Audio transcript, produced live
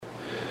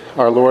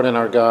Our Lord and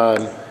our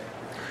God,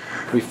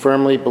 we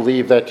firmly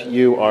believe that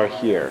you are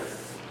here,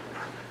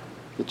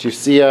 that you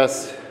see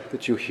us,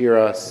 that you hear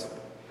us.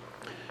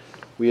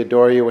 We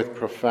adore you with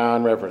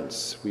profound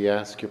reverence. We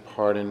ask your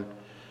pardon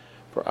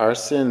for our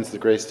sins, the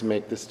grace to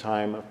make this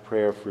time of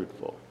prayer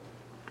fruitful.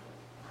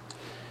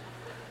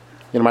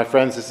 My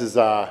friends, this is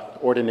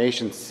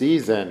ordination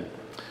season.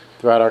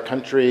 Throughout our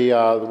country,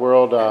 the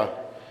world,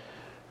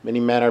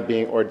 many men are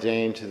being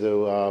ordained to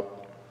the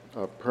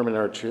permanent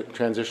or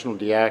transitional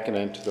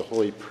diaconate, to the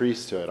holy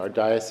priesthood. Our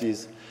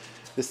diocese,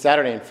 this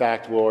Saturday, in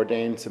fact, will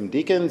ordain some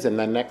deacons, and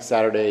then next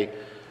Saturday,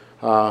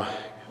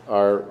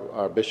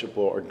 our bishop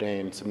will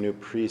ordain some new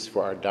priests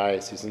for our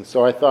diocese. And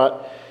so I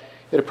thought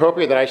it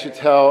appropriate that I should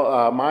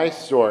tell my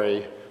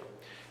story.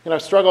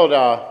 I've struggled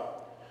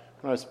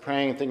when I was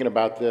praying and thinking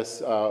about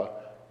this,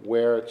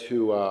 where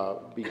to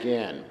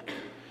begin.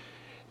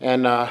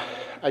 And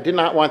I did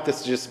not want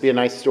this to just be a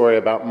nice story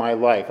about my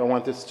life. I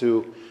want this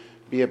to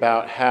be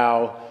about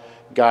how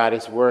God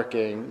is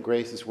working,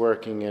 grace is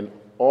working in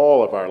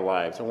all of our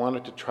lives. I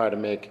wanted to try to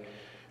make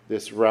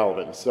this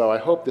relevant. So I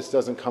hope this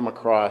doesn't come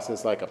across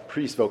as like a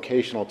priest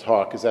vocational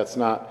talk, because that's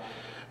not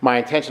my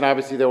intention.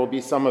 Obviously, there will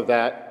be some of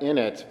that in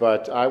it,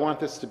 but I want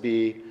this to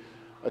be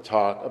a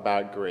talk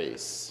about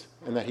grace,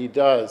 and that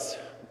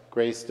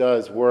grace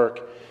does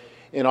work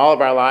in all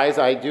of our lives.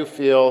 I do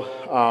feel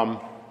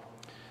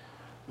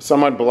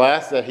somewhat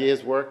blessed that he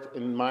has worked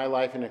in my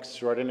life in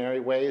extraordinary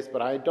ways,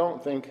 but I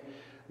don't think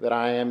that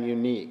I am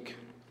unique.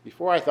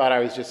 Before I thought I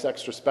was just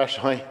extra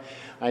special.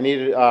 I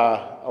needed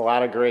a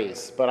lot of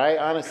grace. But I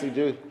honestly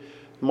do,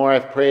 the more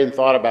I've prayed and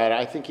thought about it,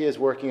 I think he is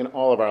working in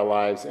all of our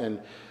lives,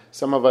 and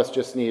some of us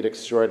just need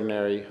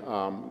extraordinary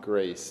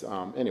grace.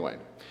 Anyway,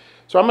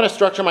 so I'm going to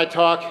structure my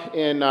talk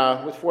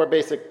with 4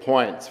 basic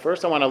points.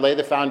 First, I want to lay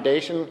the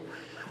foundation.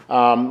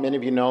 Many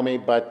of you know me,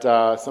 but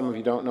some of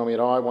you don't know me at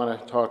all. I want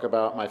to talk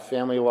about my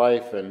family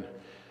life and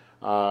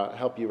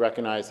help you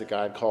recognize that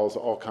God calls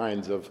all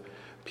kinds of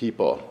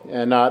people.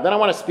 And then I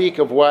want to speak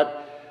of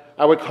what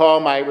I would call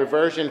my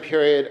reversion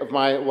period of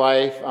my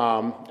life.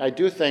 I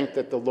do think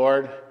that the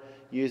Lord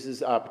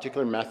uses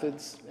particular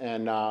methods,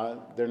 and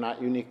they're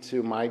not unique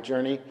to my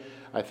journey.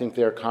 I think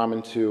they're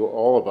common to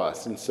all of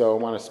us, and so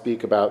I want to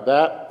speak about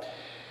that.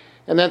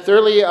 And then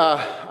thirdly,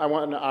 I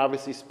want to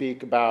obviously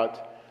speak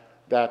about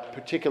that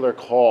particular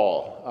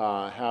call,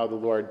 how the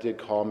Lord did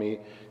call me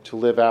to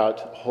live out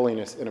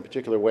holiness in a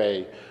particular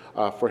way,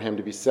 for him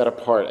to be set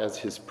apart as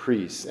his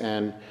priest.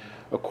 And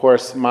of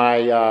course,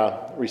 my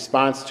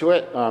response to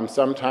it,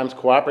 sometimes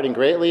cooperating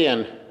greatly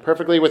and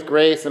perfectly with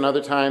grace, and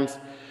other times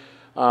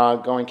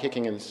going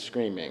kicking and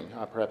screaming,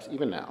 perhaps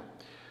even now.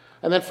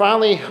 And then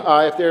finally,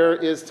 if there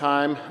is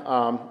time,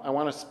 I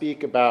want to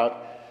speak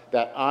about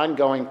that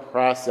ongoing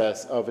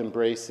process of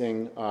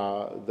embracing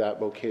that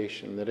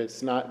vocation, that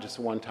it's not just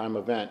a one-time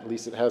event, at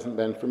least it hasn't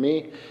been for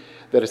me,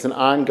 that it's an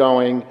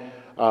ongoing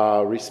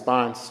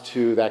response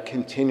to that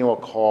continual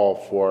call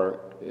for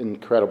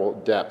incredible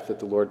depth that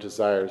the Lord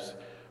desires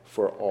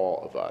for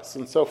all of us.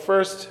 And so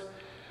first,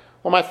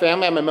 my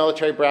family, I'm a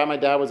military brat. My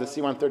dad was a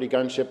C-130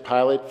 gunship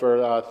pilot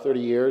for 30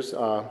 years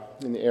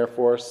in the Air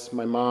Force.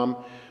 My mom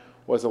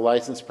was a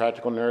licensed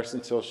practical nurse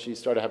until she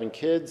started having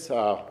kids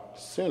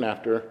soon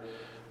after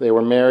they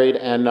were married.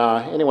 And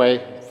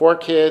anyway, 4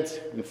 kids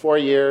in 4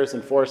 years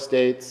in 4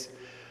 states.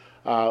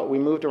 We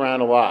moved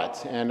around a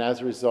lot. And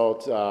as a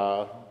result,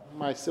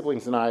 my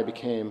siblings and I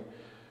became,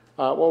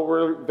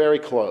 we're very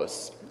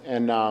close.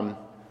 And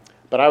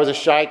but I was a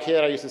shy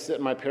kid. I used to sit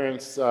in my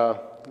parents'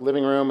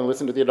 living room and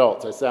listen to the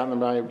adults. I sat in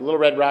my little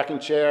red rocking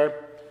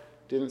chair,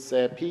 didn't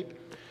say a peep.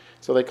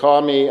 So they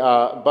called me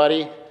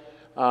Buddy,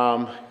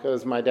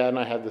 because my dad and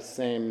I had the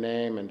same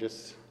name, and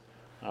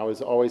I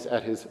was always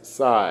at his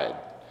side.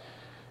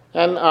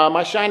 And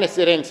my shyness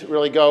didn't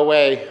really go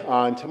away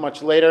until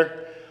much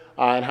later.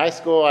 In high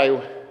school,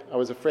 I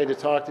was afraid to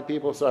talk to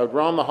people, so I would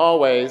roam the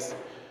hallways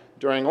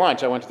during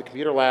lunch. I went to the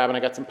computer lab, and I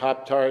got some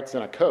Pop-Tarts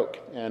and a Coke,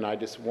 and I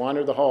just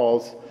wandered the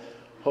halls,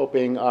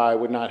 hoping I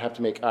would not have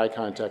to make eye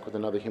contact with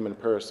another human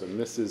person.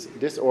 This is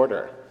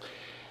disorder.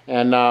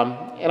 And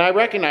I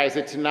recognize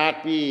it to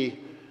not be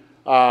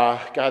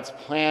God's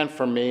plan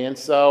for me, and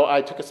so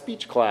I took a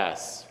speech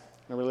class.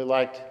 I really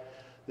liked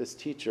this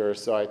teacher,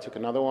 so I took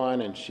another one,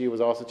 and she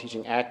was also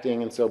teaching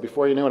acting, and so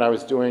before you knew it, I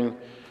was doing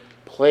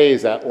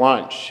plays at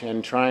lunch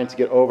and trying to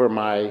get over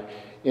my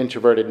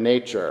introverted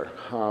nature,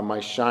 my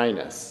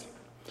shyness.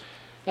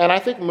 And I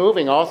think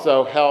moving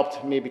also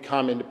helped me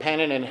become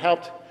independent and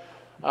helped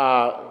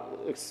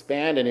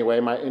expand, anyway,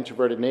 my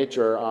introverted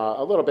nature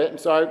a little bit, and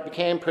so I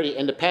became pretty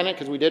independent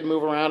because we did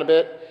move around a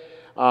bit.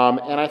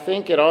 And I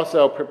think it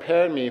also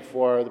prepared me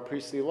for the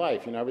priestly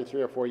life. Every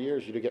 3 or 4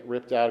 years, you do get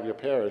ripped out of your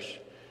parish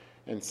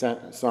and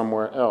sent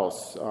somewhere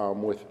else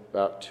with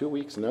about 2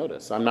 weeks'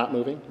 notice. I'm not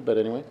moving, but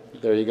anyway,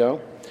 there you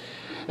go.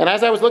 And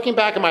as I was looking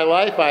back at my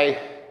life, I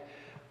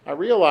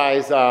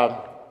realized,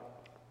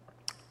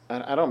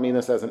 and I don't mean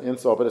this as an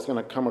insult, but it's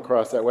going to come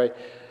across that way,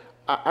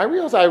 I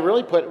realized I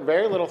really put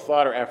very little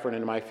thought or effort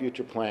into my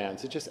future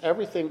plans.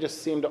 Everything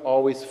just seemed to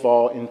always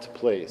fall into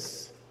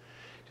place.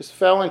 just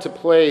fell into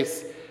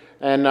place.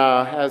 And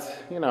as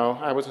you know,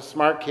 I was a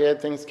smart kid.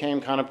 Things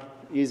came kind of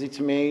easy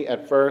to me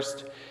at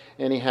first,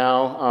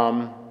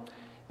 anyhow.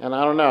 And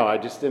I don't know, I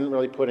just didn't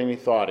really put any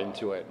thought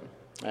into it.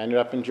 I ended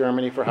up in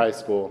Germany for high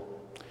school.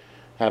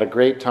 Had a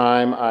great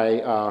time.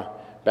 I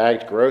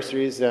bagged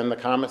groceries in the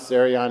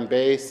commissary on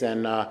base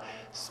and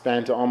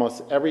spent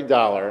almost every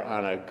dollar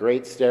on a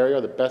great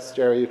stereo, the best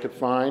stereo you could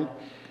find.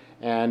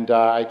 And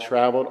I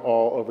traveled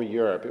all over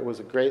Europe. It was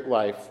a great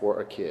life for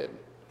a kid.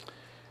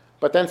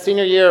 But then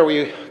senior year,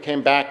 we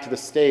came back to the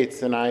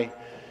States, and I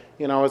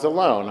was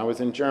alone. I was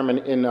in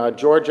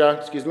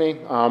Georgia,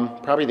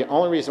 probably the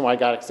only reason why I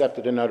got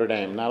accepted to Notre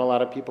Dame. Not a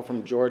lot of people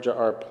from Georgia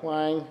are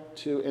applying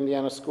to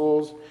Indiana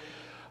schools.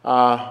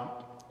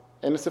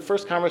 And it's the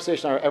first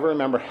conversation I ever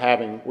remember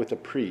having with a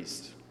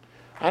priest.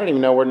 I didn't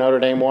even know where Notre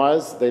Dame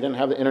was. They didn't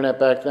have the internet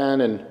back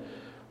then, and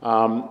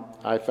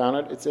I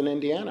found it's in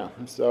Indiana.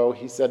 And so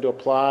he said to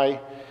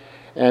apply,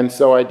 and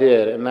so I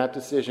did. And that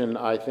decision,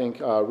 I think,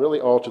 really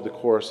altered the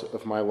course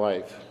of my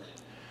life.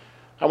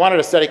 I wanted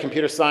to study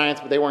computer science,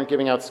 but they weren't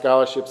giving out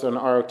scholarships on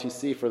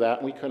ROTC for that,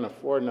 and we couldn't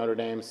afford Notre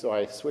Dame, so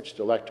I switched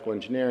to electrical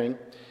engineering.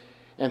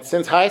 And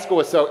since high school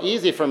was so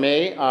easy for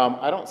me,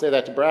 I don't say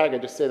that to brag, I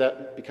just say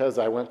that because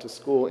I went to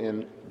school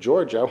in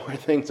Georgia, where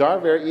things are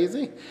very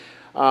easy.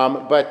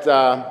 But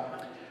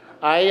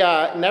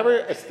I never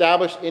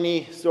established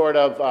any sort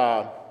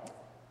of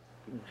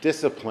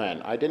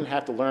discipline. I didn't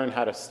have to learn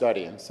how to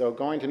study. And so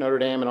going to Notre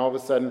Dame and all of a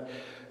sudden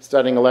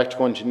studying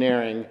electrical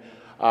engineering,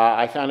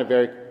 I found it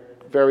very,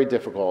 very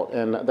difficult.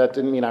 And that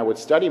didn't mean I would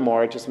study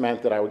more, it just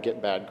meant that I would get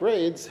bad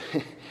grades.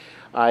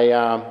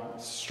 I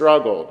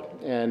struggled.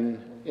 And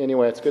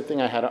anyway, it's a good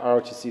thing I had an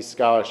ROTC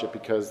scholarship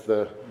because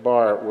the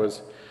bar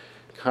was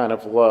kind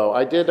of low.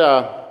 I did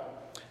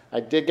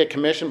get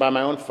commissioned by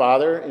my own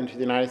father into the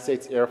United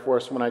States Air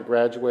Force when I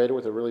graduated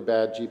with a really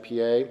bad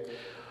GPA.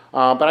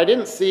 But I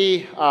didn't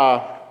see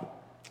a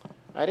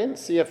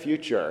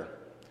future.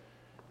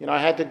 I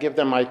had to give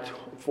them my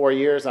 4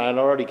 years, and I'd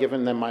already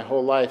given them my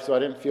whole life, so I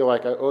didn't feel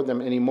like I owed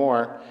them any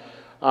more.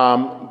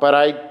 But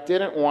I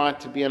didn't want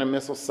to be in a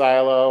missile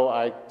silo.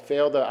 I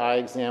failed the eye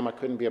exam. I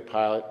couldn't be a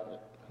pilot.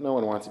 No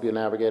one wants to be a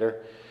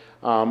navigator.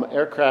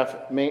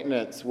 Aircraft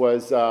maintenance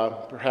was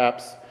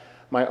perhaps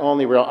my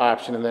only real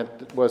option, and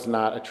that was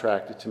not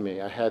attractive to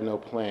me. I had no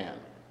plan.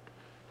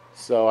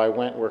 So I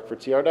went and worked for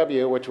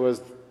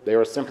TRW, they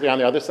were simply on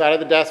the other side of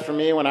the desk for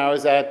me when I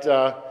was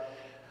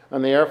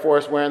on the Air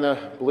Force wearing the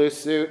blue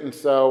suit, and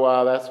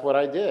so that's what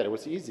I did. It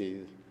was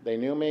easy. They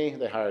knew me,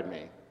 they hired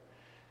me.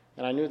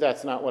 And I knew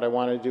that's not what I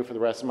wanted to do for the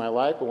rest of my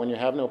life, but when you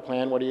have no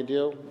plan, what do?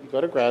 You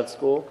go to grad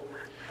school.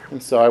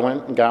 And so I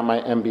went and got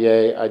my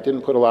MBA. I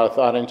didn't put a lot of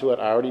thought into it.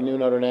 I already knew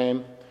Notre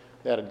Dame.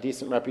 They had a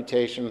decent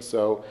reputation,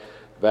 so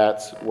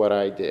that's what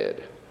I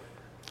did.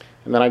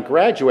 And then I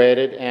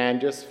graduated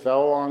and just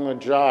fell along the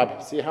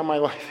job. See how my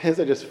life is?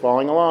 I'm just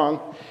falling along.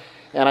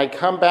 And I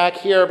come back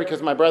here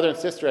because my brother and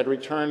sister had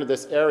returned to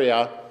this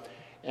area,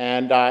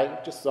 and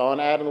I just saw an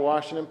ad in the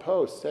Washington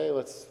Post. Hey,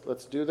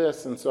 let's do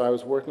this. And so I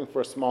was working for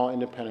a small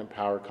independent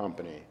power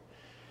company,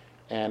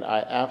 and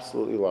I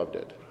absolutely loved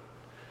it.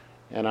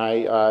 And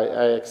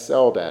I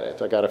excelled at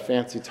it. I got a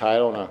fancy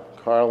title and a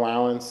car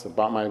allowance. I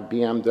bought my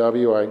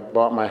BMW. I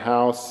bought my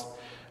house.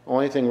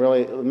 Only thing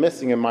really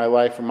missing in my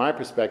life, from my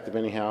perspective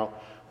anyhow,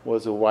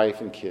 was a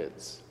wife and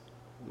kids.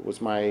 It was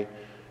my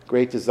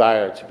great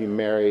desire to be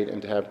married and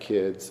to have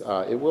kids.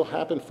 It will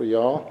happen for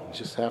y'all. You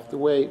just have to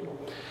wait.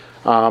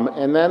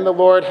 And then the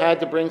Lord had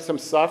to bring some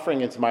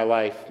suffering into my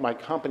life. My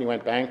company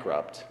went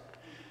bankrupt.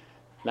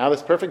 Now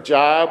this perfect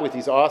job with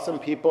these awesome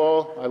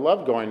people, I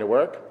loved going to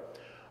work.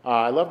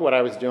 I loved what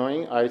I was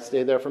doing. I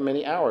stayed there for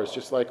many hours,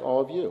 just like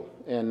all of you.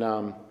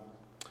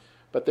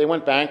 But they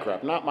went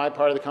bankrupt. Not my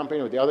part of the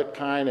company, but the other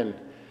kind. And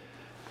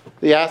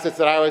the assets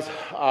that I was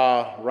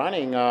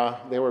running,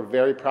 they were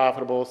very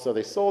profitable, so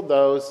they sold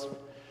those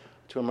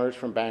to emerge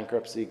from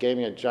bankruptcy, gave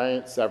me a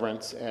giant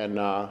severance, and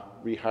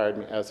rehired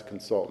me as a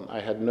consultant. I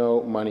had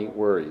no money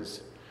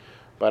worries,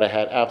 but I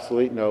had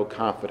absolutely no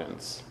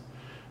confidence,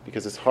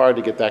 because it's hard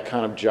to get that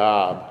kind of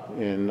job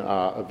in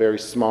a very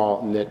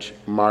small niche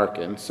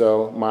market. And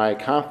so my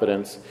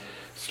confidence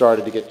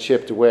started to get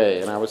chipped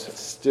away, and I was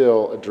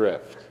still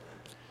adrift.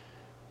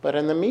 But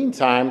in the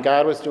meantime,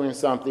 God was doing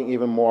something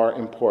even more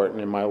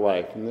important in my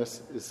life, and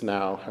this is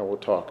now how we'll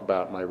talk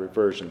about my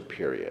reversion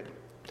period.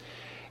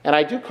 And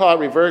I do call it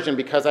reversion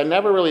because I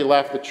never really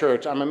left the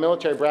church. I'm a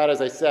military brat, as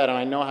I said, and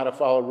I know how to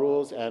follow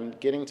rules, and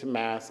getting to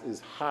Mass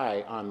is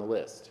high on the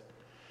list.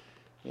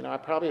 I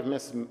probably have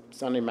missed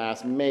Sunday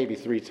Mass maybe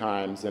 3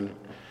 times, and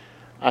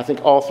I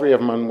think all 3 of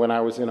them when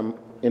I was in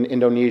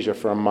Indonesia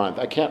for a month.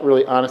 I can't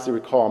really honestly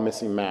recall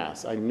missing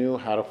Mass. I knew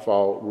how to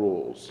follow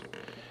rules,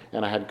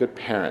 and I had good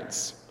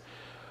parents.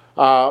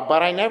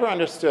 But I never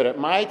understood it.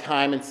 My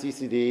time in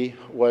CCD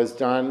was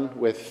done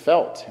with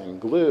felt and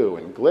glue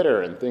and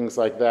glitter and things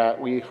like that.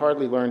 We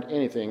hardly learned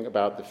anything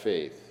about the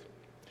faith.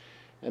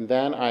 And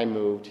then I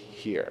moved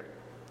here.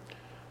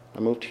 I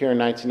moved here in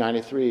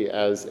 1993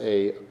 as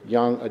a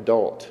young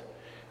adult.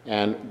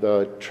 and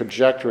the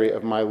trajectory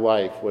of my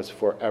life was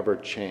forever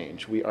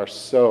changed. We are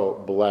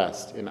so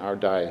blessed in our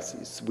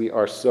diocese. We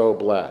are so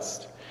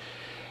blessed.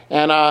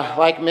 And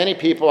like many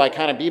people, I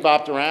kind of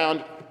bebopped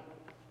around,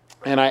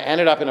 and I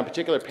ended up in a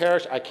particular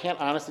parish. I can't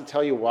honestly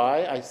tell you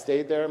why I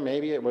stayed there.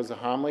 Maybe it was a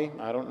homily.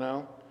 I don't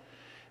know.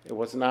 It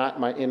was not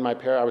in my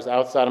parish. I was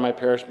outside of my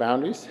parish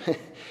boundaries.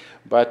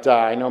 But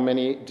I know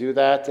many do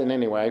that. And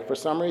anyway, for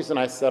some reason,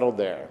 I settled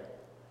there.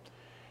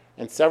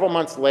 And several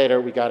months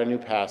later, we got a new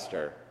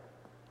pastor.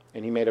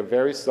 And he made a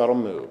very subtle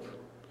move.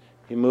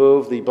 He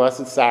moved the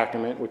Blessed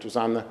Sacrament, which was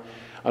on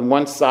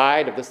one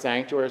side of the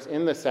sanctuary, it was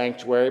in the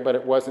sanctuary, but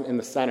it wasn't in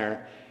the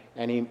center.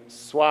 And he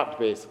swapped,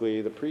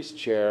 basically, the priest's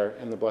chair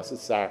and the Blessed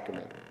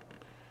Sacrament.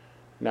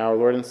 Now, our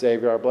Lord and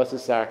Savior, our Blessed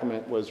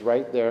Sacrament was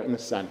right there in the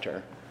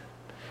center.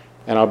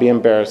 And I'll be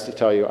embarrassed to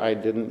tell you, I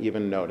didn't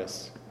even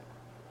notice.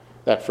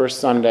 That first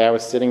Sunday, I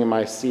was sitting in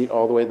my seat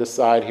all the way to the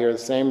side here, the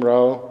same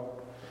row.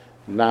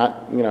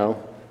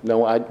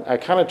 I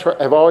kind of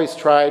have always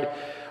tried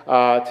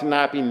to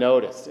not be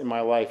noticed in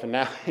my life. And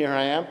now here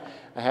I am.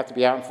 I have to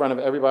be out in front of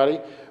everybody.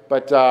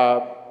 But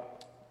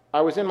I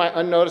was in my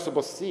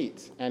unnoticeable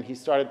seat, and he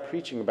started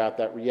preaching about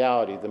that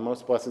reality. The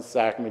most blessed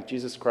sacrament,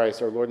 Jesus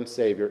Christ, our Lord and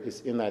Savior,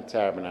 is in that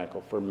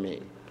tabernacle for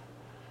me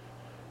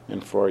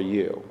and for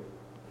you.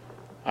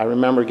 I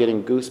remember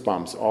getting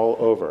goosebumps all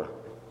over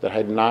that I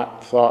had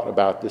not thought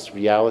about this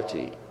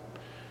reality,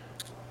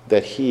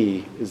 that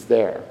he is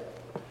there.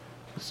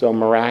 So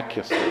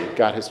miraculously,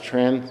 God has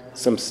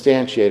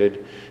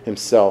transubstantiated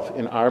himself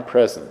in our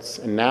presence,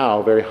 and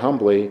now, very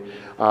humbly,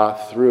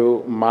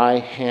 through my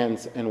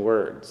hands and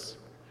words,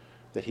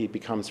 that he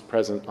becomes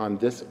present on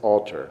this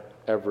altar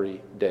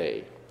every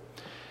day.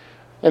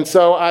 And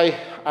so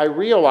I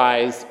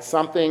realized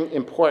something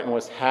important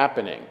was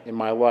happening in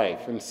my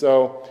life. And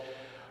so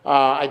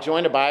I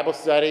joined a Bible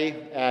study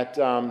at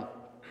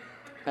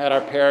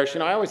our parish.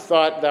 I always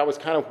thought that was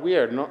kind of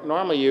weird.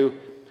 Normally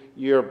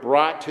you're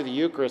brought to the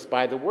Eucharist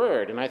by the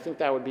Word, and I think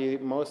that would be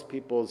most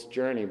people's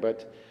journey,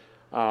 but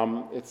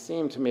it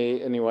seemed to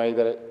me, anyway,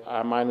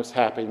 that mine was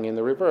happening in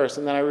the reverse.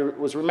 And then I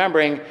was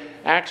remembering,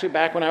 actually,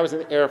 back when I was in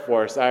the Air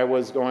Force, I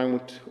was going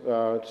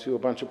to a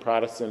bunch of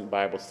Protestant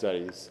Bible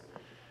studies,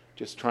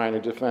 just trying to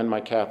defend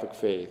my Catholic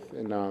faith.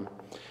 And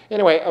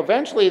anyway,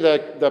 eventually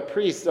the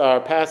priest,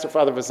 Pastor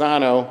Father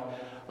Vazano,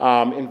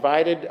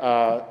 invited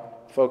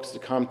folks to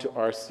come to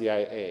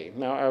RCIA.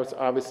 Now, I was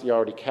obviously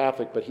already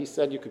Catholic, but he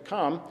said you could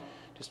come,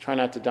 just try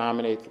not to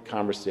dominate the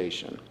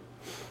conversation.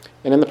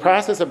 And in the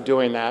process of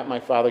doing that, my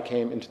father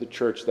came into the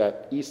church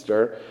that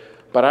Easter,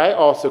 but I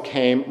also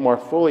came more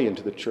fully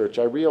into the church.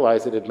 I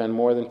realized it had been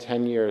more than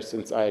 10 years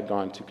since I had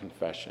gone to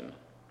confession.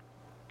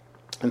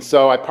 And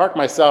so I parked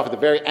myself at the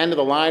very end of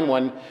the line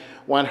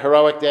one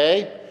heroic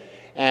day,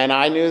 and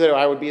I knew that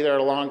I would be there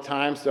a long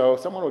time, so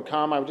if someone would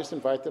come, I would just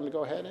invite them to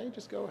go ahead. Hey,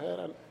 just go ahead.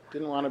 I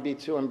didn't want to be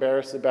too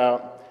embarrassed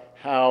about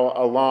how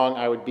long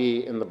I would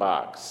be in the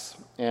box.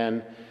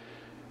 And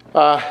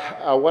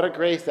what a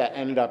grace that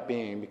ended up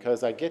being,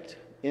 because I get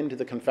into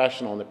the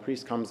confessional and the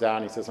priest comes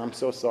out and he says, I'm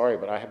so sorry,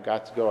 but I have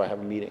got to go. I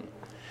have a meeting.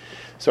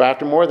 So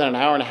after more than an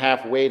hour and a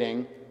half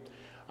waiting,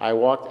 I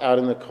walked out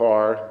in the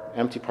car,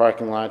 empty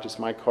parking lot, just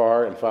my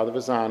car and Father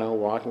Vazano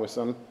walking with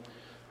some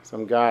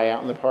guy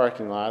out in the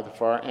parking lot at the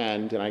far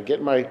end. And I get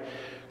in my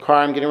car,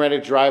 I'm getting ready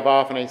to drive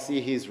off, and I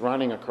see he's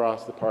running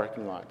across the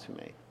parking lot to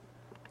me.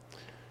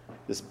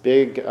 This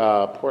big,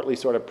 portly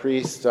sort of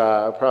priest,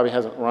 probably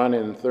hasn't run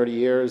in 30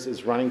 years,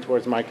 is running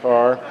towards my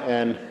car,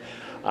 and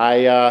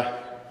I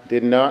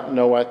did not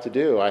know what to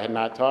do. I had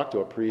not talked to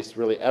a priest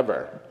really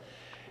ever.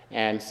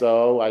 And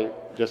so I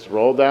just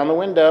rolled down the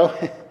window.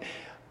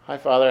 Hi,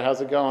 Father,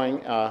 how's it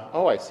going?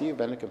 Oh, I see you've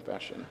been to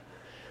confession.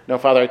 No,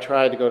 Father, I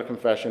tried to go to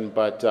confession,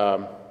 but,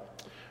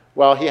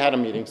 he had a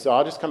meeting, so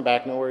I'll just come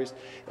back, no worries.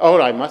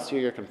 Oh, I must hear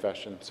your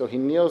confession. So he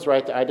kneels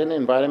right there. I didn't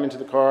invite him into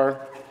the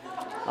car.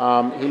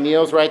 He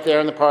kneels right there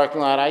in the parking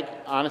lot.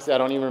 Honestly, I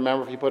don't even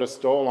remember if he put a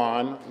stole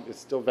on. It's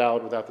still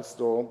valid without the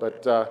stole.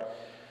 But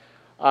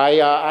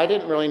I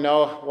didn't really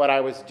know what I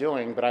was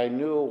doing, but I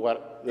knew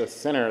what the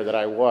sinner that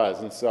I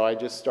was. And so I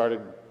just started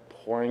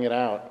pouring it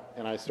out.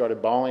 And I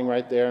started bawling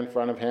right there in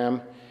front of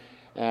him.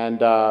 And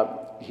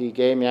he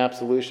gave me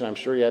absolution. I'm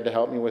sure he had to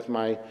help me with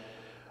my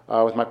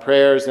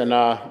prayers. And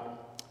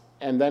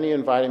then he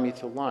invited me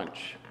to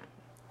lunch.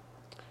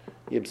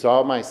 He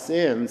absolved my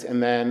sins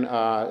and then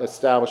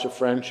established a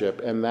friendship,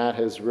 and that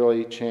has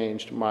really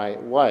changed my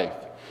life,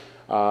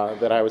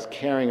 that I was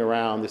carrying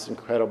around this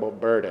incredible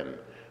burden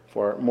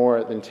for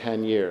more than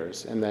 10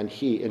 years, and then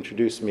he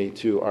introduced me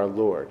to our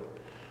Lord,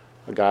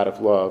 a God of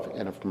love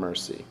and of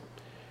mercy.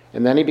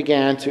 And then he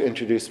began to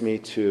introduce me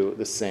to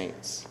the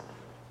saints.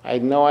 I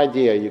had no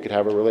idea you could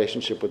have a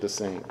relationship with a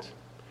saint.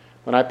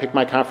 When I picked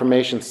my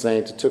confirmation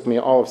saint, it took me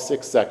all of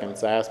 6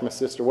 seconds. I asked my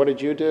sister, what did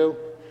you do?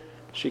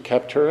 She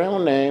kept her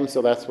own name,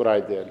 so that's what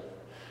I did.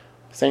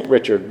 St.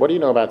 Richard. What do you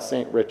know about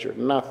St. Richard?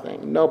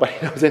 Nothing. Nobody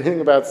knows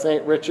anything about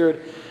St.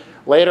 Richard.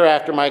 Later,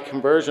 after my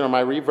conversion or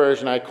my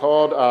reversion, I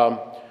called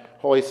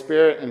Holy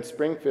Spirit in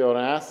Springfield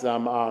and asked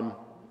them,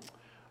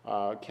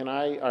 in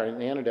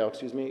Annandale,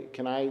 excuse me,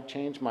 can I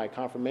change my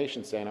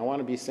confirmation saying I want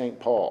to be St.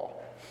 Paul?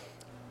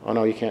 Oh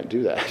no, you can't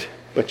do that.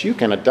 But you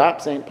can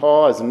adopt St.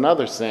 Paul as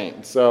another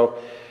saint. So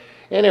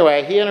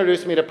anyway, he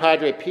introduced me to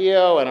Padre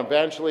Pio, and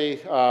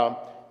eventually, I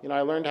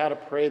learned how to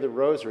pray the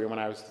rosary when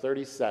I was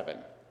 37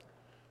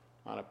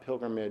 on a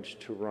pilgrimage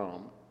to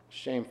Rome.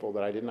 Shameful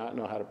that I did not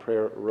know how to pray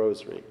a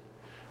rosary.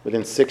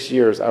 Within 6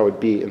 years, I would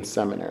be in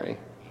seminary.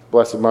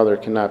 Blessed Mother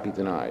cannot be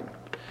denied.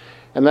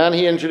 And then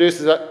he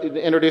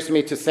introduced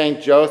me to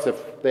St.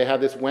 Joseph. They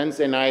had this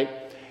Wednesday night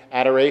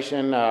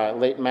adoration,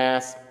 late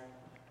Mass.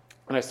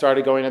 When I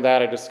started going to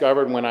that, I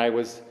discovered when I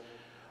was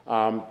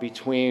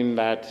between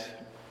that,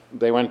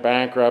 they went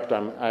bankrupt.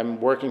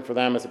 I'm working for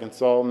them as a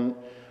consultant,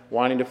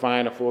 wanting to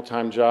find a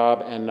full-time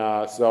job,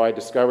 and so I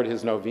discovered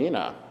his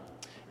novena.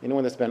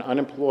 Anyone that's been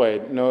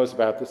unemployed knows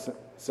about the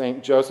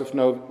St. Joseph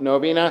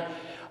novena,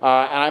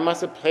 and I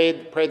must have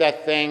prayed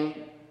that thing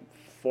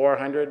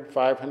 400,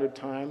 500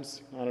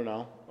 times, I don't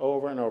know,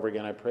 over and over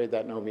again. I prayed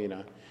that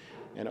novena,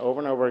 and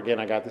over again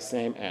I got the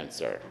same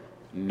answer,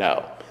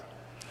 no.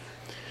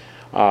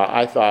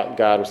 I thought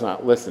God was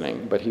not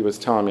listening, but he was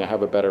telling me I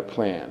have a better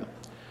plan.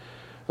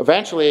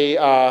 Eventually,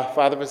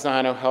 Father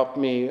Vazano helped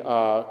me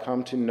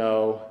come to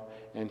know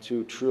and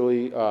to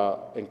truly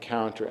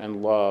encounter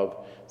and love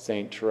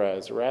St.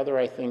 Therese. Rather,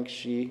 I think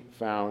she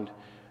found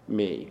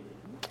me,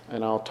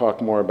 and I'll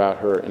talk more about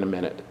her in a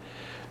minute.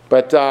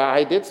 But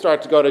I did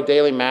start to go to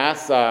daily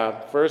Mass.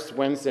 First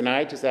Wednesday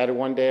night, just added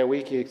one day a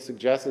week. He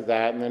suggested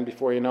that, and then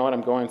before you know it,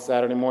 I'm going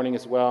Saturday morning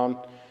as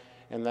well.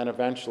 And then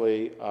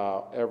eventually,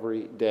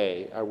 every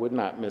day, I would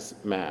not miss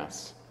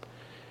Mass.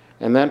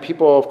 And then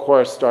people, of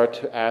course, start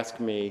to ask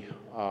me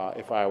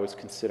if I was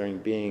considering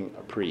being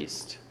a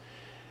priest.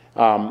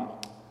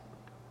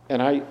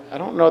 And I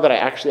don't know that I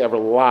actually ever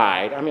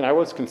lied. I mean, I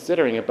was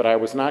considering it, but I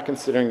was not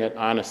considering it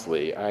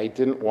honestly. I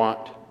didn't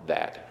want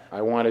that.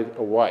 I wanted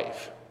a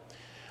wife.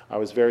 I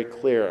was very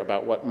clear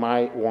about what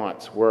my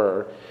wants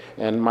were,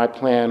 and my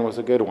plan was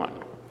a good one.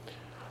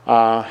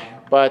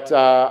 But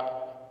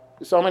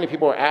so many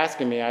people were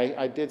asking me,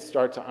 I did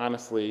start to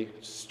honestly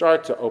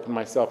open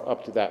myself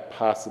up to that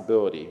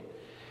possibility.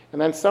 And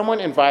then someone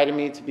invited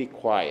me to be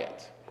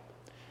quiet.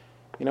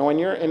 You know, when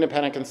you're an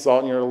independent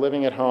consultant, you're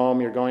living at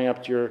home, you're going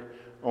up to your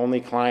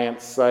only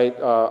client site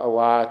a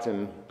lot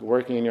and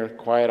working in your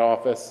quiet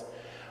office,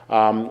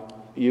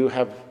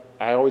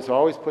 I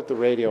always put the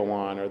radio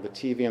on or the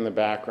TV in the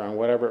background,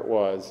 whatever it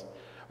was.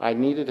 I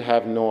needed to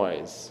have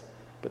noise.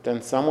 But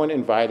then someone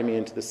invited me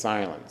into the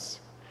silence.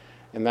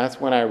 And that's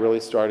when I really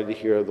started to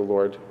hear the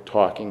Lord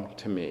talking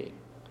to me.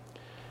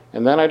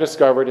 And then I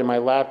discovered in my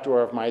lap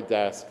drawer of my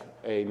desk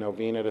a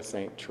novena to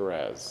St.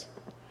 Therese,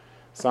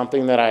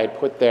 something that I had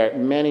put there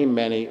many,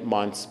 many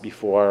months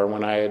before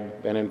when I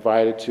had been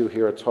invited to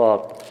hear a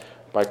talk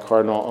by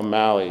Cardinal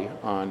O'Malley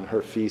on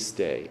her feast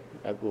day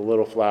at the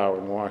Little Flower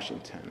in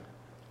Washington.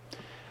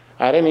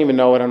 I didn't even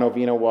know what a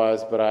novena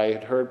was, but I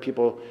had heard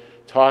people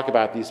talk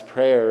about these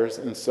prayers,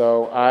 and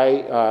so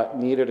I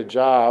needed a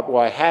job.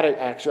 Well,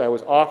 I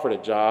was offered a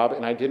job,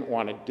 and I didn't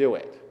want to do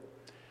it.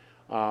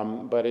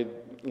 But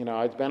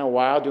it's been a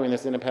while doing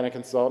this independent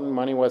consultant.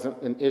 Money wasn't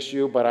an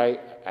issue, but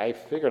I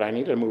figured I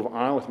needed to move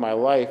on with my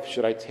life.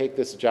 Should I take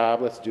this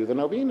job? Let's do the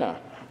novena.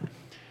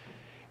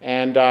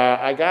 And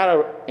I got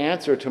an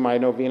answer to my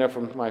novena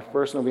from my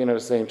first novena to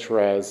St.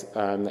 Therese,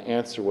 and the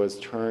answer was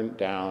turn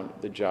down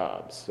the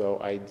job. So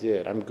I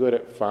did. I'm good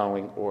at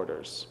following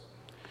orders.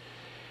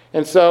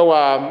 And so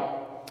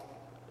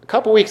a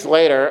couple weeks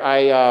later,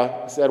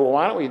 I said, well,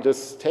 why don't we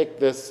just take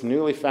this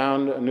newly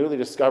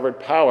discovered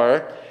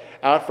power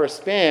out for a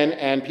spin,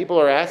 and people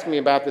are asking me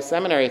about the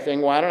seminary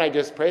thing. Why don't I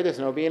just pray this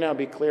novena and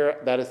be clear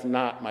that is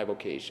not my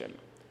vocation?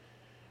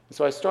 And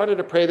so I started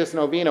to pray this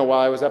novena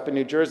while I was up in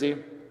New Jersey,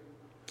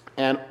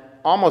 and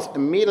almost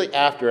immediately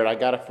after it, I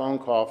got a phone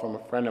call from a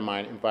friend of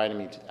mine inviting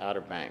me to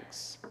Outer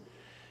Banks.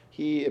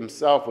 He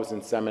himself was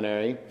in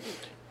seminary,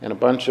 and a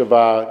bunch of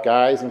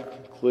guys,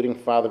 including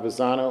Father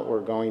Vazano, were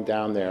going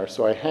down there.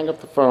 So I hang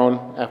up the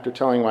phone after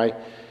telling him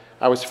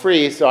I was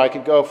free so I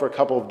could go for a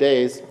couple of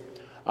days.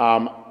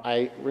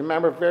 I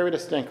remember very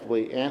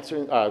distinctly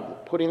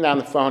putting down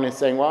the phone and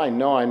saying, well, I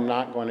know I'm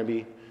not going to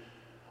be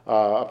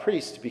a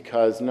priest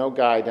because no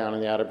guy down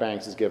in the Outer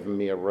Banks has given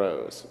me a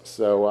rose.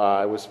 So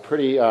I was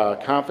pretty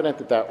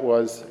confident that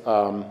was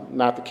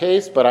not the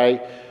case, but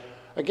I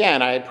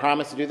had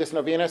promised to do this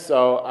novena,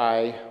 so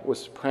I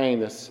was praying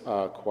this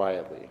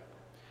quietly.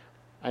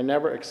 I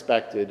never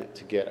expected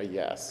to get a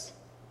yes,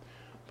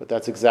 but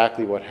that's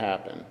exactly what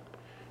happened,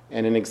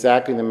 and in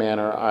exactly the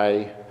manner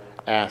I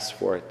asked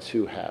for it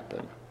to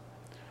happen.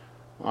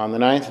 On the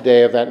 9th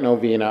day of that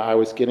novena, I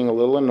was getting a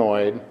little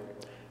annoyed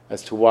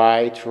as to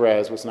why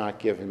Therese was not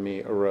giving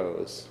me a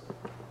rose.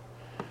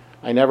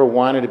 I never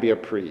wanted to be a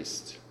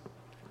priest,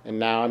 and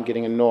now I'm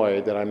getting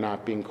annoyed that I'm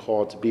not being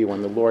called to be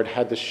one. The Lord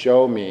had to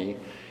show me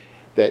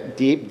that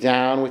deep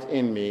down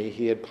within me,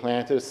 he had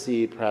planted a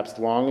seed, perhaps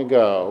long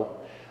ago,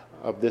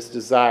 of this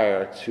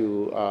desire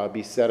to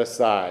be set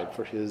aside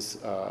for his,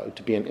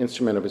 to be an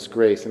instrument of his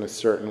grace in a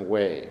certain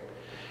way.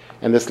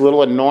 And this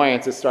little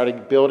annoyance that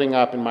started building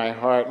up in my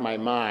heart, my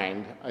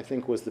mind, I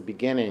think was the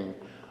beginning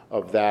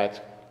of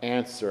that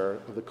answer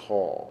of the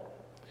call.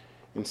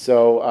 And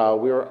so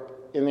we were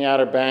in the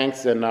Outer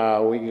Banks, and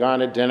we got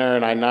to dinner,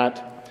 and I'm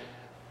not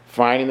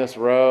finding this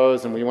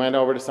rose, and we went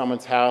over to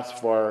someone's house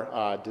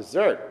for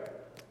dessert.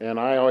 And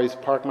I always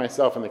park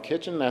myself in the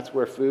kitchen. That's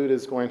where food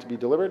is going to be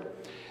delivered.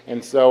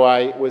 And so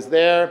I was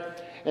there,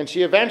 and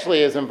she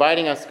eventually is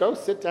inviting us, go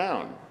sit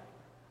down.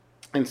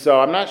 And so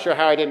I'm not sure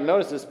how I didn't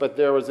notice this, but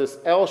there was this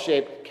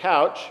L-shaped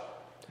couch,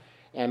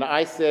 and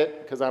I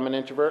sit, because I'm an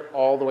introvert,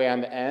 all the way on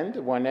the end,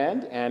 one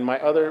end, and my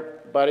other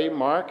buddy,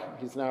 Mark,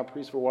 he's now a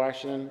priest for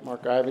Washington,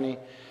 Mark Ivany,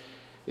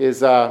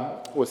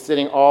 was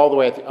sitting all the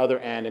way at the other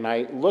end, and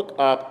I look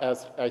up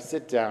as I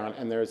sit down,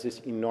 and there's this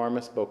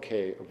enormous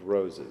bouquet of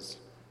roses.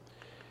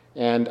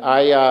 And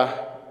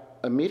I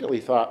immediately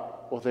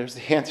thought, well, there's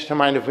the answer to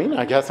my novena.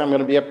 I guess I'm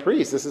going to be a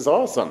priest. This is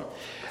awesome.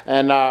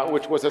 And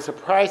which was a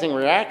surprising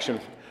reaction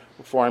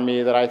for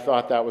me, that I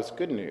thought that was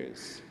good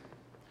news.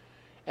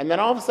 And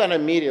then all of a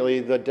sudden, immediately,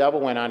 the devil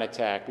went on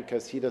attack,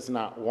 because he does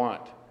not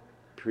want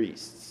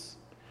priests.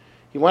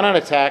 He went on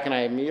attack, and I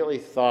immediately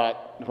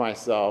thought to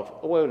myself,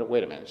 oh,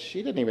 wait a minute.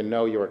 She didn't even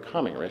know you were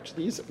coming, Rich.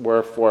 These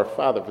were for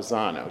Father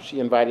Fasano. She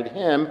invited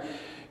him.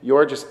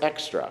 You're just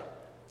extra.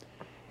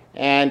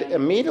 And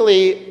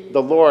immediately,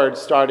 the Lord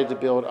started to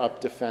build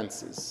up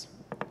defenses.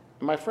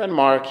 My friend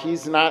Mark,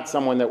 he's not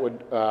someone that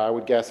would, I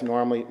would guess,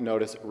 normally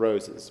notice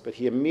roses. But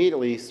he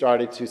immediately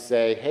started to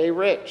say, hey,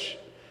 Rich,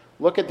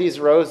 look at these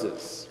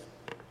roses.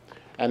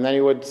 And then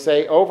he would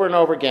say over and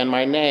over again,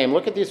 my name.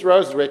 Look at these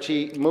roses, Rich.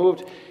 He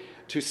moved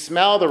to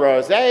smell the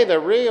rose. Hey,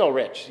 they're real,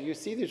 Rich. You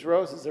see these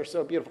roses? They're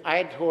so beautiful. I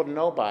had told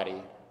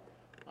nobody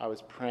I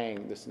was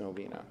praying this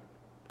novena.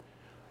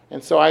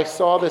 And so I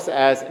saw this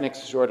as an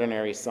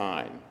extraordinary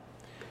sign.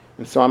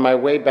 And so on my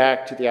way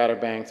back to the Outer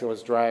Banks, I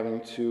was driving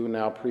to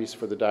now priest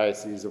for the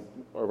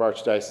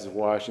Archdiocese of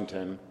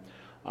Washington,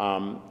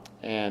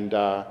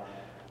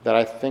 that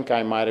I think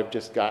I might have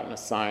just gotten a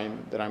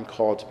sign that I'm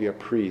called to be a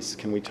priest.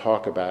 Can we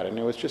talk about it? And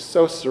it was just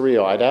so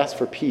surreal. I'd asked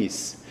for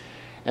peace.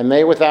 And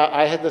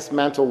I had this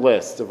mental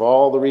list of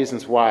all the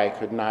reasons why I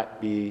could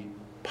not be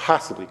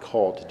possibly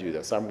called to do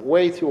this. I'm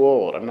way too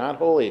old. I'm not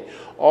holy.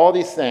 All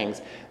these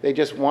things. They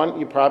just want,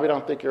 you probably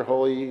don't think you're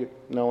holy.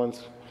 No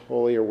one's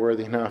holy or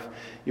worthy enough.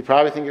 You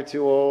probably think you're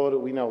too old.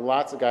 We know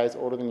lots of guys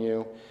older than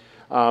you.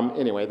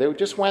 Anyway, they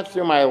just went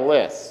through my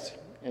list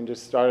and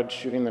just started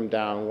shooting them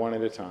down one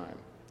at a time.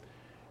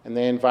 And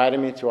they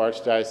invited me to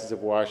Archdiocese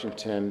of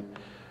Washington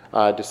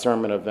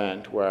discernment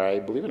event where I,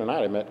 believe it or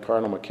not, I met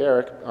Cardinal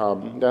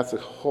McCarrick. That's a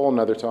whole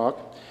nother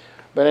talk.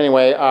 But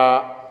anyway,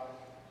 I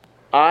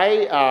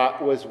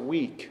was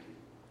weak,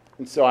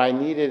 and so I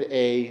needed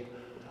a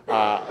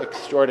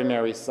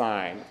extraordinary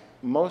sign.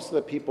 Most of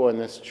the people in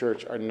this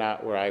church are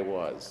not where I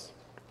was.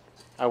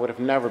 I would have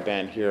never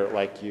been here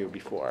like you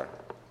before.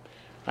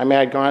 I mean,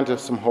 I'd gone to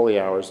some holy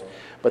hours,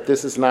 but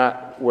this is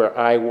not where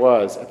I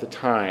was at the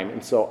time,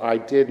 and so I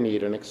did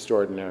need an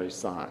extraordinary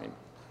sign.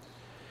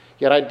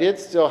 Yet I did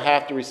still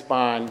have to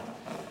respond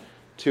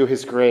to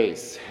his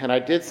grace, and I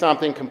did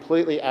something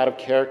completely out of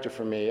character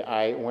for me.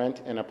 I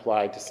went and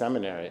applied to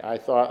seminary. I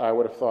thought I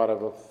would have thought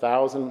of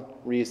 1,000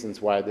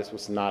 reasons why this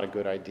was not a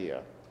good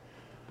idea.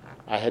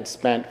 I had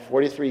spent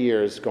 43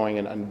 years going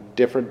in a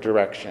different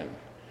direction,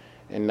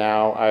 and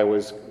now I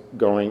was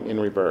going in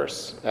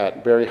reverse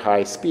at very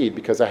high speed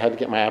because I had to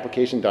get my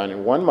application done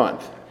in 1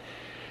 month.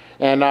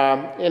 And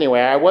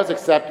anyway, I was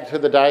accepted to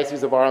the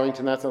Diocese of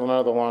Arlington. That's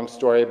another long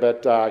story,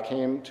 but I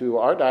came to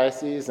our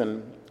diocese,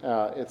 and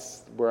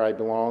it's where I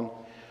belong.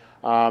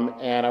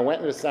 And I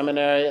went into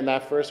seminary, and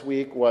that first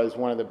week was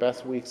one of the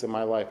best weeks of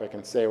my life, I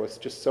can say. It was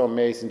just so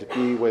amazing to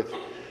be with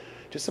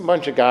just a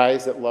bunch of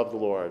guys that love the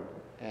Lord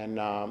and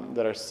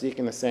that are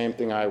seeking the same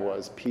thing I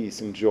was,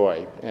 peace and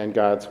joy and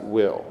God's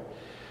will.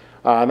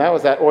 And that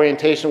was that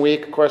orientation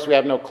week. Of course, we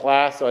have no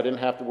class, so I didn't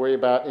have to worry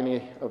about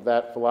any of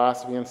that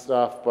philosophy and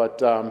stuff. But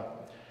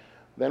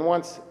then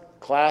once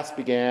class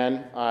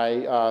began,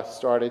 I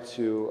started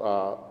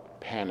to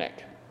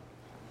panic.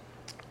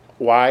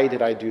 Why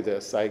did I do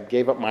this? I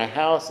gave up my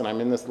house, and I'm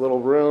in this little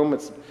room.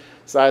 It's the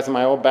size of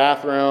my old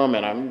bathroom,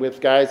 and I'm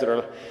with guys that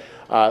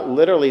are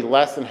literally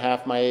less than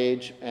half my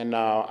age, and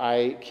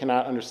I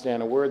cannot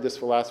understand a word this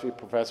philosophy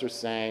professor is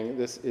saying.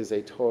 This is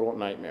a total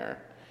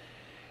nightmare.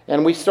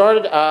 And we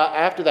started,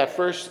 after that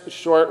first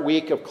short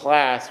week of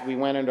class, we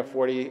went into a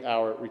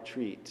 40-hour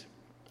retreat.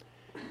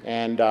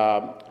 And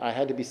I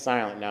had to be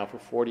silent now for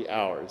 40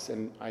 hours,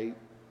 and I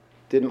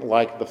didn't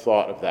like the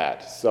thought of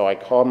that. So I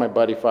called my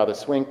buddy, Father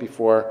Swink,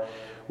 before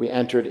we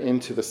entered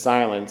into the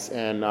silence,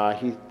 and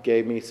he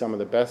gave me some of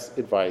the best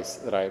advice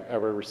that I've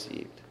ever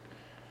received.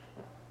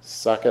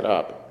 Suck it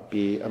up,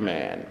 be a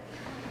man.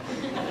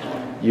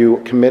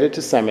 You committed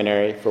to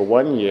seminary for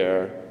 1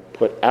 year,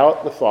 put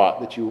out the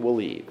thought that you will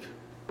leave.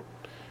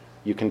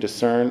 You can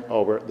discern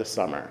over the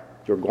summer.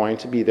 You're going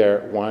to be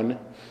there one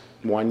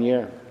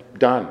year.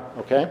 Done,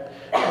 okay?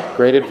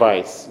 Great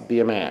advice.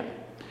 Be a man.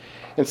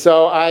 And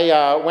so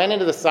I went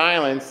into the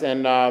silence,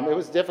 and it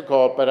was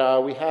difficult,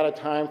 but we had a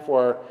time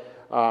for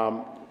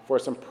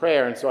some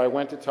prayer. And so I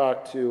went to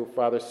talk to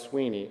Father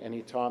Sweeney, and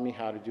he taught me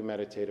how to do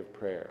meditative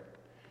prayer.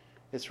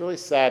 It's really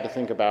sad to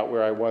think about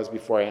where I was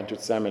before I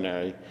entered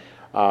seminary.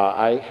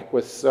 I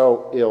was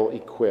so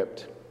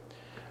ill-equipped.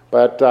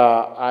 But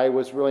I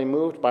was really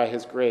moved by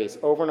his grace.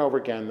 Over and over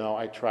again, though,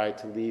 I tried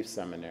to leave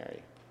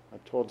seminary.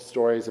 I've told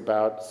stories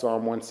about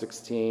Psalm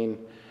 116,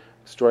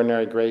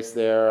 extraordinary grace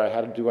there. I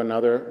had to do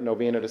another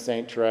novena to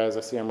St. Therese.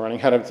 I see I'm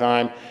running out of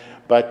time.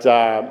 But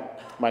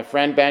my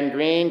friend Ben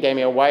Green gave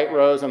me a white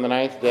rose on the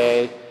 9th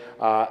day,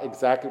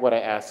 exactly what I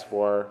asked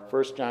for.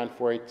 1 John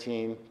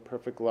 4:18,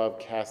 perfect love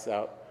casts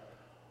out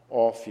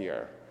all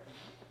fear.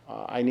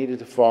 I needed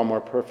to fall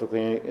more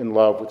perfectly in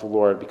love with the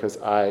Lord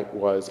because I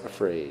was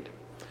afraid.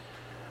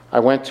 I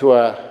went to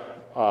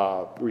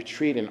a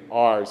retreat in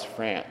Ars,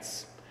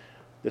 France.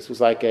 This was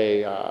like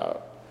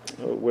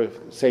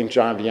with St.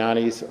 John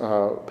Vianney's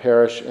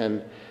parish,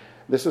 and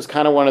this was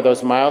kind of one of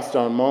those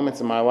milestone moments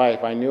in my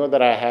life. I knew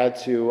that I had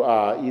to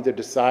either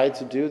decide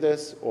to do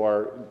this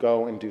or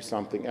go and do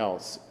something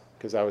else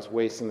because I was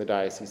wasting the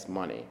diocese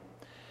money.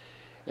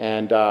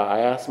 And I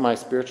asked my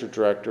spiritual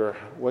director,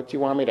 what do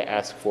you want me to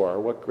ask for?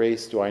 What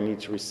grace do I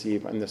need to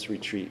receive in this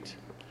retreat?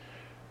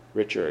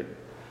 Richard,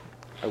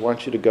 I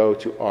want you to go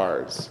to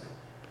Ars,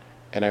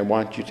 and I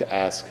want you to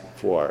ask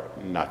for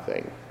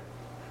nothing.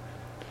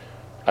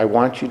 I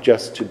want you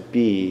just to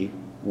be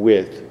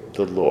with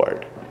the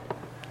Lord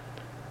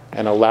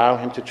and allow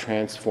him to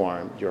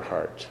transform your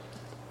heart.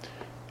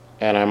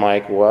 And I'm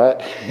like,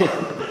 what?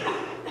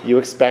 You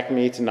expect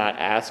me to not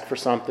ask for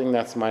something?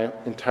 That's my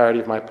entirety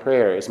of my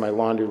prayer, is my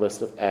laundry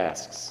list of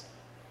asks.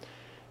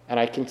 And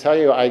I can tell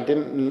you, I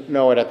didn't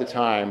know it at the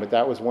time, but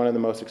that was one of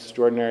the most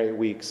extraordinary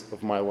weeks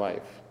of my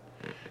life.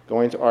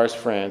 Going to Ars,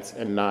 France,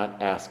 and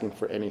not asking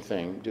for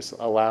anything, just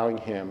allowing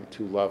him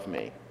to love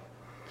me.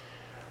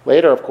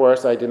 Later, of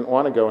course, I didn't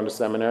want to go into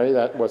seminary.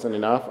 That wasn't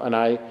enough. And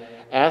I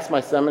asked my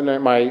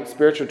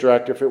spiritual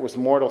director if it was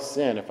mortal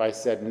sin if I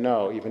said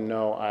no, even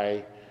though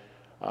I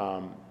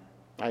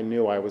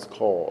knew I was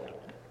cold.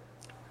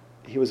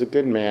 He was a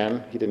good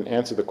man. He didn't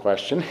answer the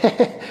question.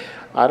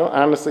 I don't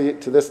honestly,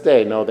 to this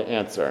day, know the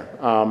answer.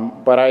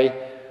 But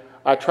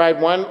I tried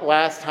one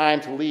last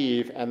time to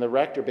leave, and the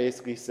rector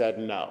basically said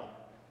no.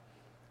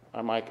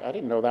 I'm like, I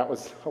didn't know that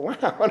was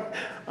allowed.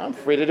 I'm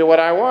free to do what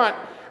I want.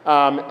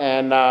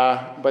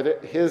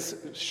 But his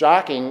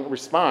shocking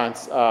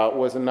response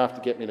was enough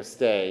to get me to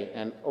stay.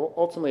 And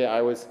ultimately,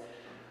 I was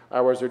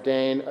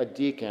ordained a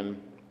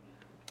deacon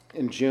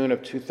in June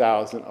of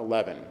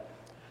 2011.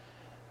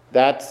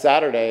 That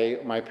Saturday,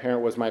 Friday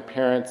was my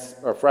parents'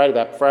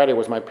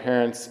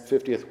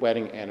 50th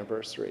wedding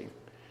anniversary.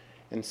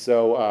 And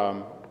so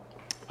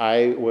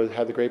I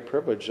had the great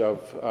privilege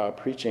of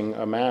preaching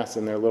a mass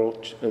in their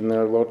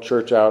little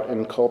church out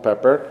in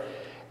Culpeper,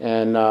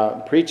 and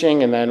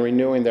preaching and then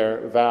renewing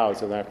their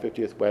vows of their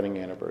 50th wedding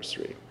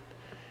anniversary.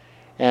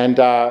 And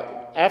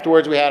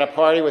afterwards, we had a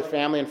party with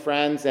family and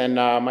friends, and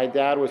my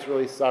dad was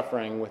really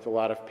suffering with a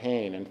lot of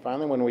pain. And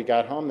finally, when we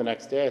got home the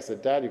next day, I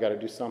said, Dad, you got to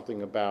do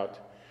something about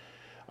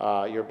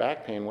your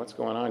back pain. What's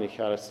going on? You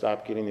got to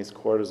stop getting these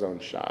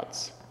cortisone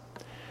shots.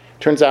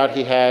 Turns out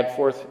he had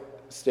 4th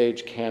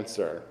stage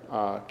cancer,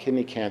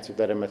 kidney cancer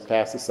that had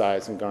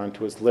metastasized and gone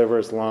to his liver,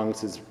 his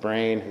lungs, his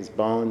brain, his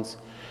bones.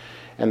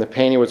 And the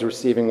pain he was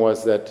receiving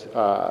was that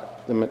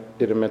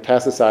it had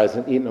metastasized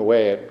and eaten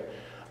away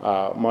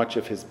at much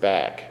of his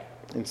back.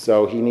 And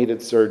so he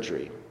needed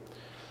surgery.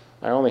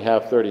 I only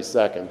have 30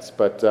 seconds,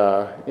 but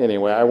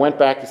anyway, I went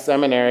back to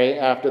seminary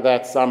after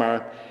that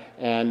summer,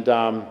 and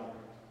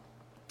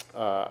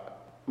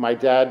my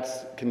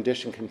dad's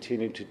condition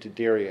continued to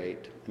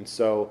deteriorate. And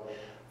so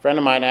a friend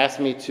of mine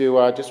asked me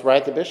to just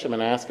write the bishop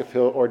and ask if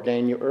he'll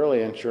ordain you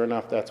early, and sure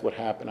enough, that's what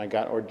happened. I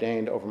got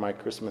ordained over my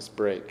Christmas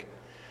break.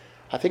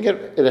 I think if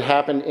it had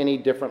happened any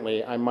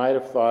differently, I might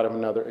have thought of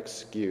another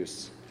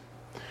excuse.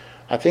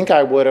 I think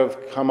I would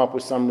have come up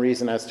with some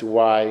reason as to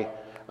why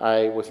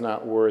I was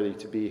not worthy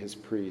to be his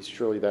priest.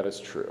 Surely that is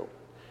true.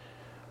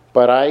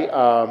 But I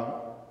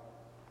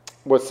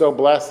was so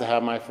blessed to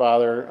have my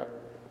father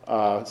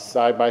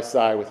side by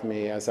side with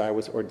me as I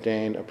was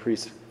ordained a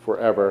priest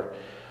forever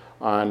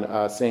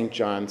on St.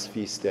 John's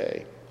feast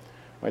day.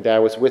 My dad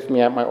was with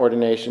me at my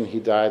ordination. He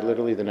died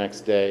literally the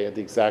next day at the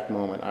exact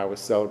moment I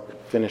was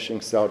finishing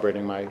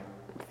celebrating my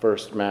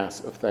first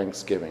Mass of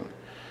Thanksgiving.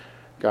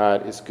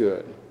 God is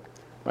good.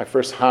 My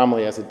first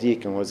homily as a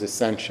deacon was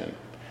Ascension.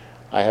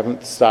 I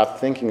haven't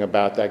stopped thinking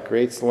about that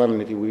great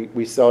solemnity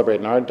we celebrate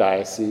in our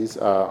diocese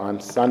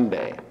on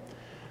Sunday.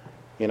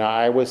 You know,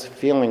 I was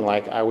feeling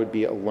like I would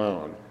be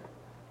alone.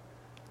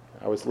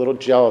 I was a little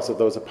jealous of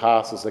those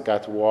apostles that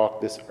got to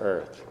walk this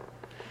earth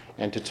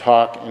and to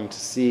talk and to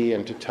see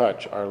and to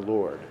touch our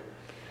Lord.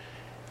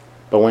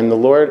 But when the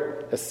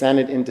Lord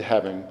ascended into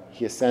heaven,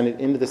 he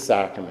ascended into the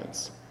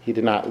sacraments. He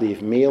did not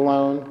leave me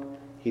alone.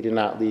 He did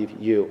not leave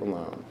you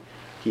alone.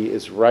 He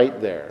is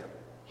right there.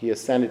 He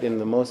ascended in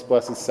the most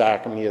blessed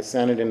sacrament. He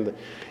ascended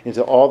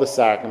into all the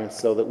sacraments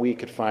so that we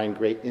could find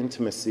great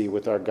intimacy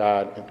with our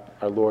God,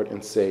 our Lord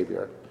and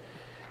Savior.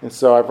 And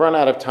so I've run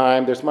out of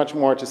time. There's much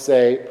more to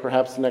say.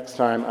 Perhaps next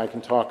time I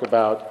can talk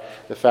about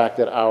the fact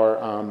that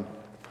our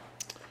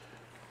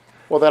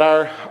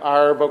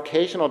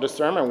vocational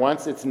discernment,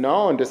 once it's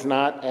known, does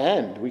not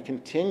end. We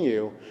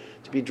continue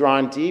to be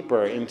drawn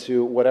deeper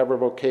into whatever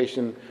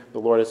vocation the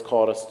Lord has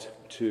called us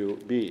to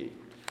be.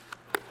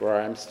 For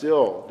I am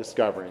still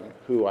discovering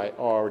who I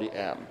already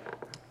am.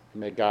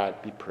 May God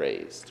be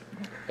praised.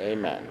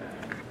 Amen.